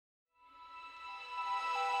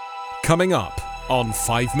Coming up on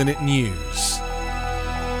 5 Minute News.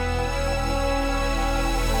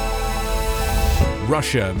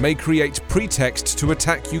 Russia may create pretext to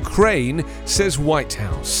attack Ukraine, says White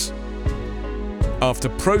House. After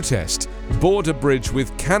protest, border bridge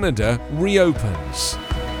with Canada reopens.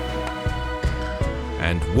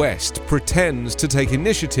 And West pretends to take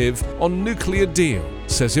initiative on nuclear deal,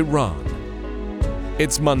 says Iran.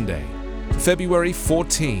 It's Monday, February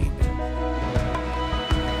 14.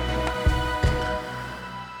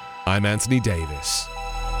 I'm Anthony Davis.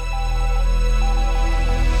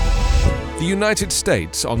 The United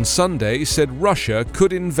States on Sunday said Russia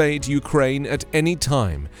could invade Ukraine at any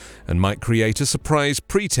time and might create a surprise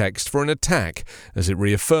pretext for an attack as it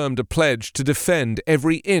reaffirmed a pledge to defend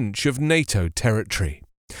every inch of NATO territory.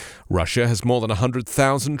 Russia has more than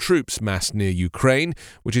 100,000 troops massed near Ukraine,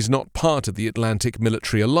 which is not part of the Atlantic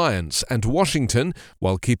Military Alliance, and Washington,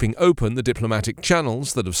 while keeping open the diplomatic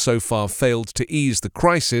channels that have so far failed to ease the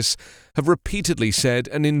crisis, have repeatedly said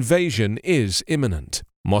an invasion is imminent.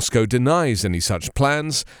 Moscow denies any such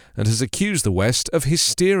plans and has accused the West of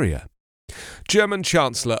hysteria. German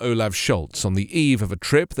Chancellor Olaf Scholz, on the eve of a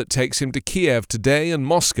trip that takes him to Kiev today and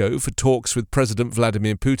Moscow for talks with President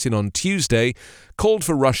Vladimir Putin on Tuesday, called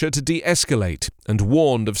for Russia to de-escalate and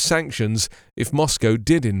warned of sanctions if Moscow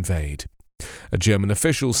did invade. A German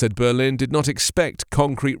official said Berlin did not expect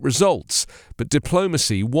concrete results, but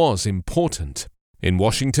diplomacy was important. In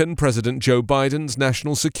Washington, President Joe Biden's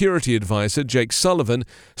national security advisor, Jake Sullivan,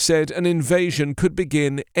 said an invasion could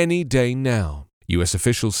begin any day now. U.S.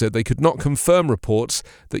 officials said they could not confirm reports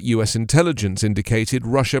that U.S. intelligence indicated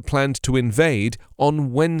Russia planned to invade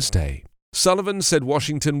on Wednesday. Sullivan said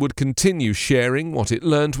Washington would continue sharing what it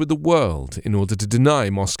learned with the world in order to deny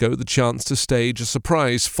Moscow the chance to stage a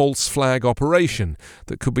surprise false flag operation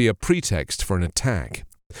that could be a pretext for an attack.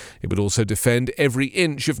 It would also defend every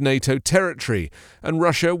inch of NATO territory, and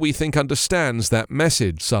Russia, we think, understands that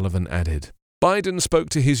message, Sullivan added. Biden spoke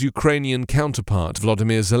to his Ukrainian counterpart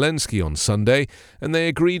Volodymyr Zelensky on Sunday, and they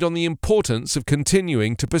agreed on the importance of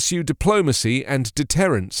continuing to pursue diplomacy and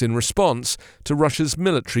deterrence in response to Russia's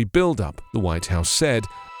military buildup, the White House said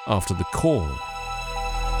after the call.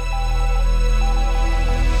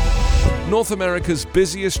 North America's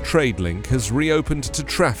busiest trade link has reopened to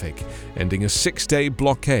traffic, ending a 6-day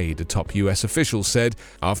blockade, a top U.S. official said,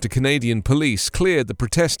 after Canadian police cleared the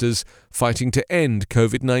protesters fighting to end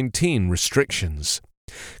COVID-19 restrictions.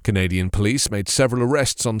 Canadian police made several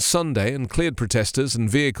arrests on Sunday and cleared protesters and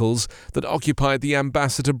vehicles that occupied the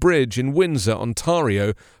Ambassador Bridge in Windsor,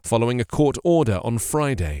 Ontario, following a court order on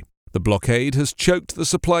Friday. The blockade has choked the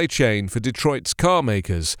supply chain for Detroit's car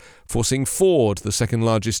makers, forcing Ford, the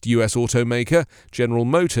second-largest U.S. automaker, General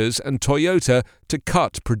Motors, and Toyota to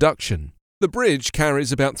cut production. The bridge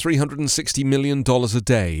carries about $360 million a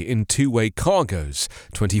day in two-way cargoes,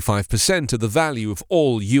 25% of the value of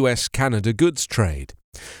all U.S.-Canada goods trade.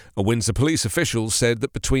 A Windsor police official said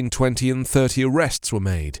that between 20 and 30 arrests were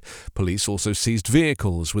made. Police also seized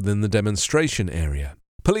vehicles within the demonstration area.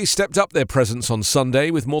 Police stepped up their presence on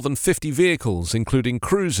Sunday with more than 50 vehicles, including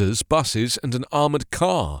cruisers, buses and an armoured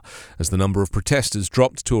car, as the number of protesters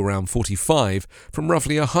dropped to around 45 from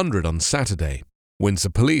roughly 100 on Saturday.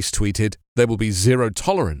 Windsor Police tweeted, "There will be zero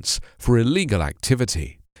tolerance for illegal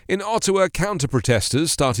activity." In Ottawa,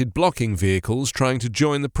 counter-protesters started blocking vehicles trying to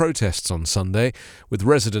join the protests on Sunday, with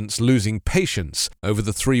residents losing patience over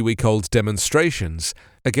the 3-week-old demonstrations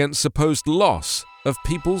against supposed loss of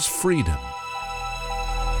people's freedom.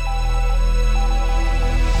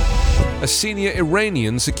 A senior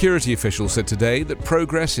Iranian security official said today that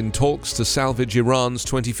progress in talks to salvage Iran's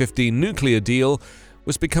 2015 nuclear deal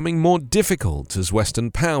was becoming more difficult as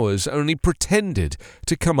Western powers only pretended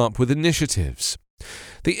to come up with initiatives.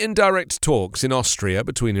 The indirect talks in Austria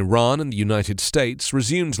between Iran and the United States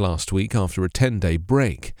resumed last week after a 10-day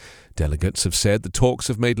break. Delegates have said the talks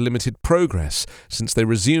have made limited progress since they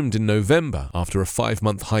resumed in November after a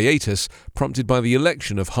 5-month hiatus prompted by the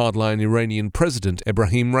election of hardline Iranian President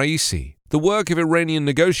Ebrahim Raisi. The work of Iranian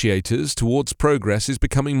negotiators towards progress is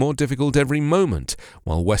becoming more difficult every moment,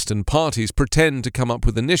 while Western parties pretend to come up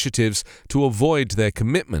with initiatives to avoid their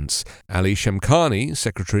commitments, Ali Shamkhani,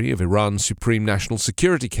 Secretary of Iran's Supreme National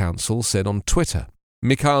Security Council, said on Twitter.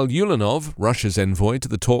 Mikhail Yulanov, Russia's envoy to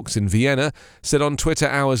the talks in Vienna, said on Twitter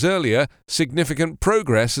hours earlier, significant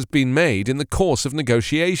progress has been made in the course of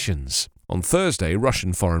negotiations. On Thursday,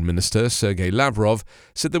 Russian Foreign Minister Sergei Lavrov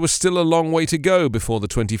said there was still a long way to go before the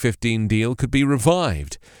 2015 deal could be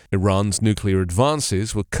revived. Iran's nuclear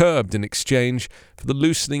advances were curbed in exchange for the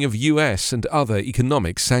loosening of US and other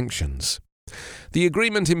economic sanctions. The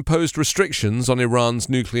agreement imposed restrictions on Iran's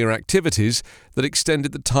nuclear activities that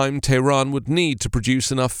extended the time Tehran would need to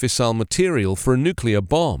produce enough fissile material for a nuclear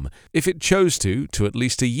bomb, if it chose to at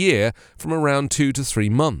least a year, from around 2 to 3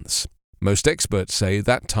 months. Most experts say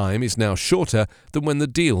that time is now shorter than when the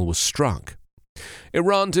deal was struck.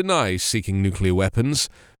 Iran denies seeking nuclear weapons.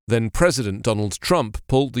 Then President Donald Trump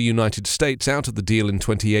pulled the United States out of the deal in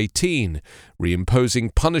 2018,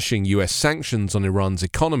 reimposing punishing US sanctions on Iran's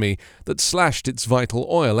economy that slashed its vital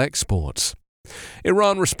oil exports.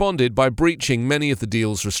 Iran responded by breaching many of the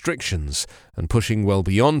deal's restrictions and pushing well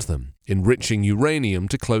beyond them, enriching uranium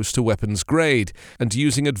to close to weapons grade and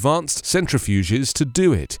using advanced centrifuges to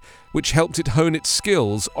do it, which helped it hone its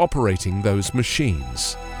skills operating those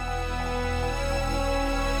machines.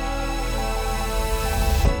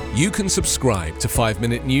 You can subscribe to 5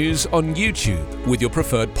 Minute News on YouTube with your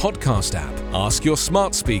preferred podcast app. Ask your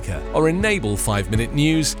smart speaker or enable 5 Minute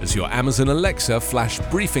News as your Amazon Alexa flash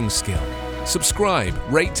briefing skill. Subscribe,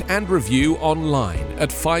 rate and review online at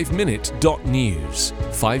 5minute.news.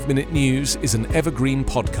 5 Minute News is an evergreen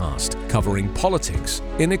podcast covering politics,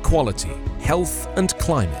 inequality, health and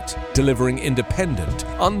climate, delivering independent,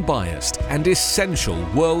 unbiased and essential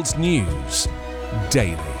world news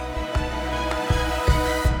daily.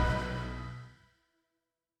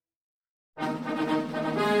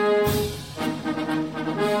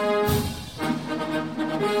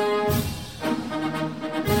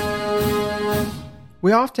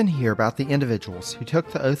 We often hear about the individuals who took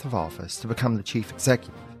the oath of office to become the chief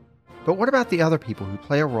executive. But what about the other people who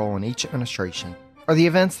play a role in each administration, or the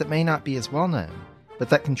events that may not be as well known, but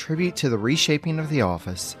that contribute to the reshaping of the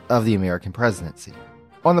office of the American presidency?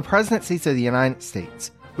 On the Presidencies of the United States,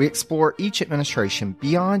 we explore each administration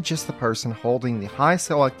beyond just the person holding the highest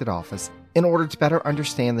elected office in order to better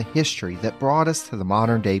understand the history that brought us to the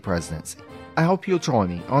modern-day presidency. I hope you'll join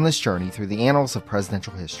me on this journey through the annals of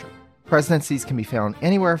presidential history. Presidencies can be found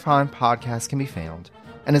anywhere fine podcasts can be found,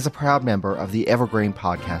 and is a proud member of the Evergreen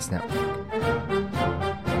Podcast Network.